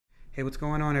Hey, what's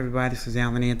going on, everybody? This is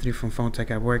Alan Anthony from Phone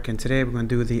Tech at Work, and today we're going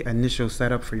to do the initial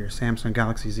setup for your Samsung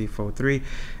Galaxy Z Fold 3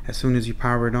 as soon as you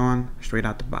power it on, straight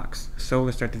out the box. So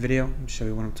let's start the video and show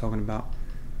you what I'm talking about.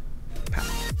 Pow.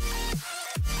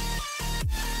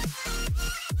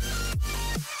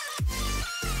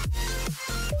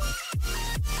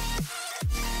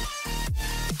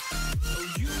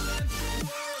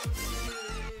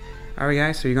 Alright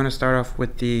guys, so you're going to start off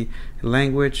with the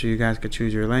language. You guys could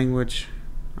choose your language.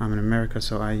 I'm in America,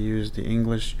 so I use the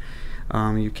English.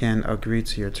 You can agree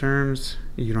to your terms.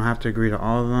 You don't have to agree to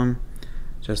all of them,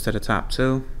 just to the top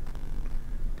two.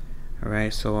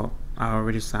 Alright, so I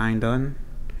already signed on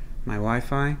my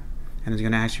Wi-Fi, and it's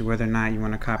going to ask you whether or not you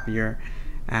want to copy your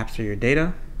apps or your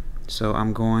data. So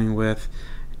I'm going with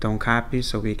don't copy,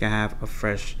 so we can have a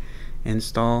fresh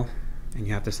install. And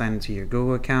you have to sign into your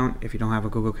Google account. If you don't have a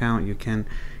Google account, you can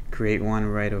create one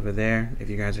right over there. If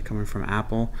you guys are coming from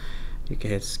Apple, you can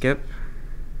hit skip,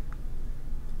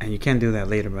 and you can do that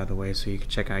later, by the way, so you can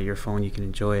check out your phone, you can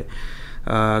enjoy it.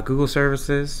 Google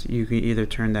services, you can either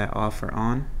turn that off or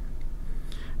on.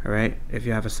 Alright, if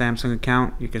you have a Samsung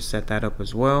account, you can set that up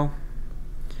as well.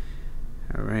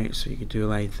 Alright, so you can do it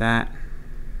like that,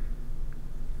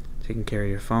 taking care of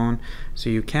your phone. So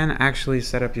you can actually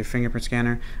set up your fingerprint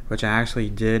scanner, which I actually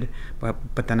did, but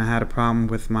then I had a problem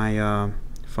with my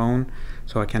phone,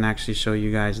 so I can actually show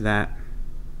you guys that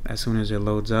as soon as it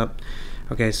loads up.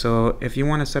 Okay, so if you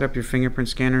want to set up your fingerprint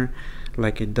scanner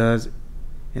like it does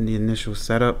in the initial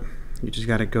setup, you just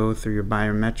got to go through your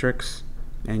biometrics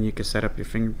and you can set up your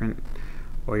fingerprint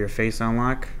or your face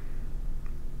unlock.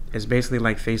 It's basically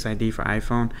like Face ID for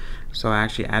iPhone. So I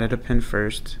actually added a pin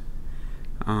first.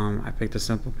 I picked a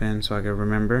simple pin so I could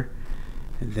remember,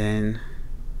 and then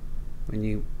when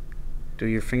you do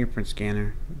your fingerprint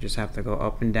scanner, you just have to go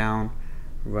up and down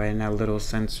right in that little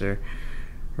sensor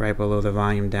right below the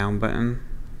volume down button.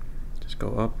 Just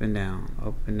go up and down,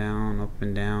 up and down, up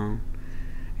and down.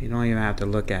 You don't even have to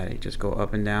look at it, just go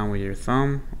up and down with your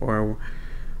thumb or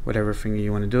whatever finger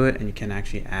you want to do it, and you can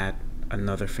actually add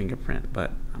another fingerprint,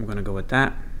 but I'm gonna go with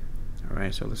that.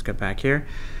 Alright, so let's get back here.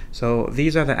 So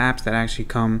these are the apps that actually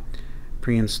come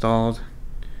pre-installed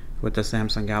with the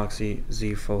Samsung Galaxy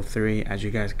Z Fold 3. As you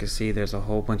guys can see, there's a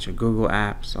whole bunch of Google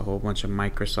apps, a whole bunch of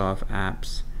Microsoft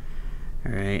apps,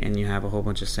 alright, and you have a whole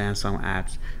bunch of Samsung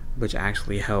apps which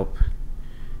actually help,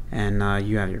 and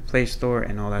you have your Play Store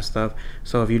and all that stuff.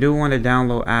 So if you do want to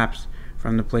download apps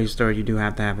from the Play Store, you do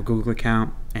have to have a Google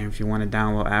account, and if you want to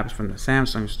download apps from the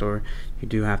Samsung Store, you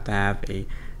do have to have a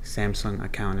Samsung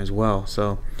account as well.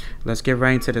 So let's get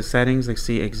right into the settings. Let's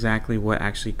see exactly what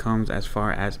actually comes as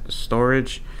far as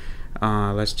storage.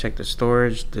 Let's check the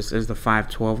storage. This is the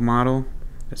 512 model.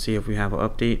 Let's see if we have an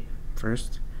update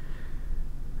first.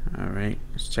 Alright,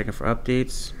 let's check it for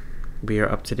updates. We are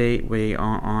up to date. We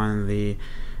are on the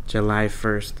July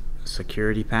 1st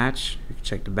security patch. You can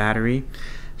check the battery.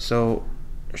 So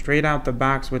straight out the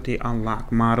box with the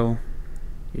unlock model,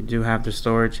 you do have the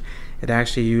storage. It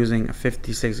actually using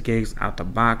 56 gigs out the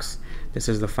box. This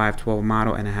is the 512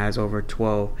 model, and it has over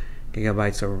 12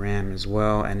 gigabytes of RAM as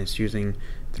well, and it's using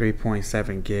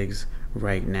 3.7 gigs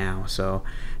right now. So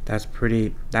that's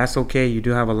okay. You do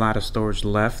have a lot of storage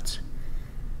left.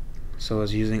 So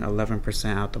it's using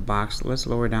 11% out the box. Let's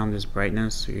lower down this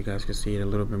brightness so you guys can see it a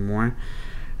little bit more.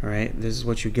 Alright, this is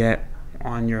what you get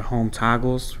on your home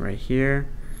toggles right here.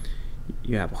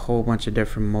 You have a whole bunch of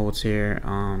different modes here.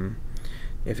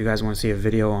 If you guys want to see a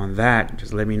video on that,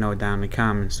 just let me know down in the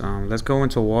comments. Let's go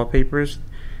into wallpapers.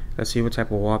 Let's see what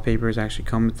type of wallpapers actually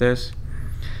come with this.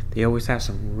 They always have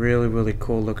some really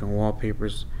cool looking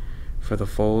wallpapers for the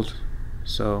Fold.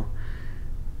 So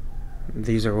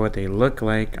these are what they look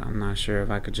like. I'm not sure if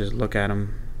I could just look at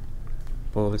them.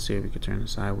 Well, let's see if we could turn it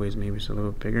sideways. Maybe it's a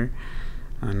little bigger.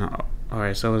 No.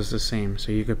 Alright, so it's the same.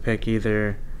 So you could pick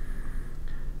either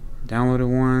downloaded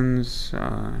ones.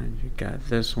 You got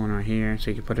this one right here,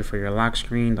 so you can put it for your lock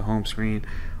screen, the home screen,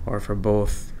 or for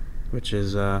both, which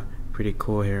is pretty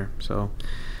cool here. So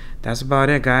that's about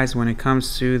it, guys. When it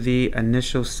comes to the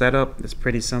initial setup, it's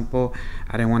pretty simple.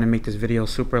 I didn't want to make this video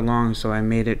super long, so I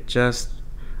made it just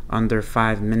under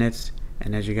 5 minutes,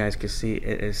 and as you guys can see,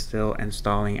 it is still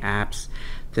installing apps.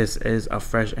 This is a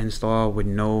fresh install with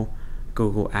no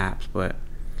Google apps, but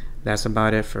that's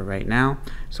about it for right now.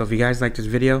 So if you guys like this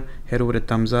video, hit it with a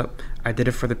thumbs up. I did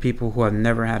it for the people who have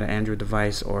never had an Android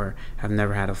device or have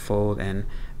never had a Fold, and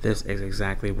this is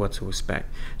exactly what to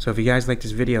expect. So if you guys like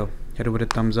this video, hit it with a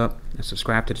thumbs up and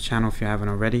subscribe to the channel if you haven't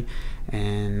already,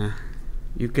 and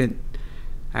you could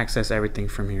access everything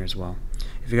from here as well.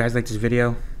 If you guys like this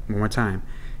video, one more time,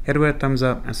 hit it with a thumbs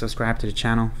up and subscribe to the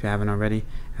channel if you haven't already,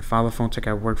 and follow Phone Tech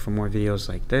at Work for more videos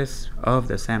like this of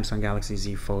the Samsung Galaxy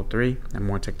Z Fold 3 and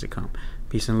more tech to come.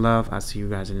 Peace and love. I'll see you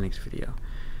guys in the next video.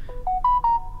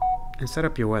 And set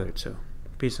up your weather too.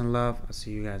 Peace and love. I'll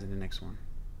see you guys in the next one.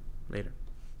 Later.